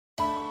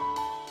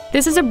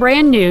This is a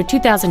brand new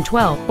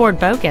 2012 Ford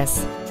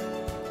Focus.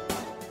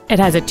 It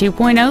has a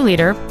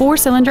 2.0-liter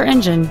four-cylinder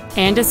engine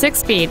and a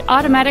 6-speed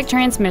automatic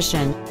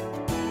transmission.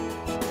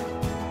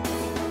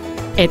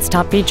 Its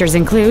top features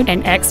include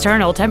an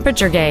external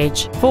temperature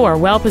gauge, 4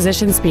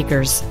 well-positioned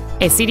speakers,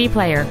 a CD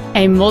player,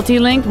 a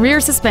multi-link rear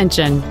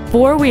suspension,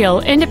 4-wheel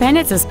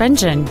independent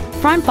suspension,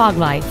 front fog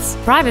lights,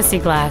 privacy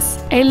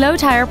glass, a low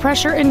tire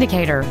pressure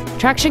indicator,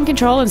 traction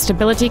control and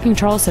stability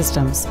control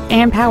systems,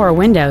 and power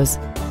windows.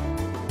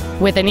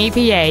 With an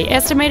EPA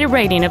estimated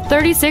rating of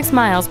 36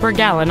 miles per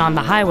gallon on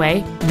the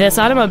highway, this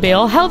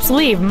automobile helps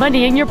leave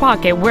money in your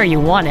pocket where you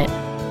want it.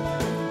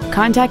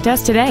 Contact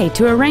us today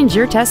to arrange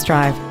your test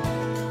drive.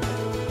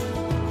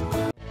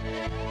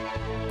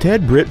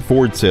 Ted Britt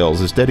Ford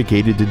Sales is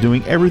dedicated to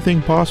doing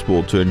everything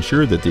possible to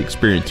ensure that the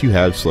experience you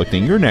have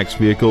selecting your next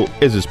vehicle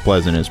is as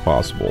pleasant as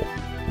possible.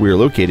 We are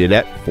located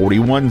at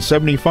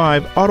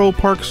 4175 Auto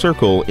Park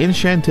Circle in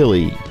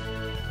Chantilly.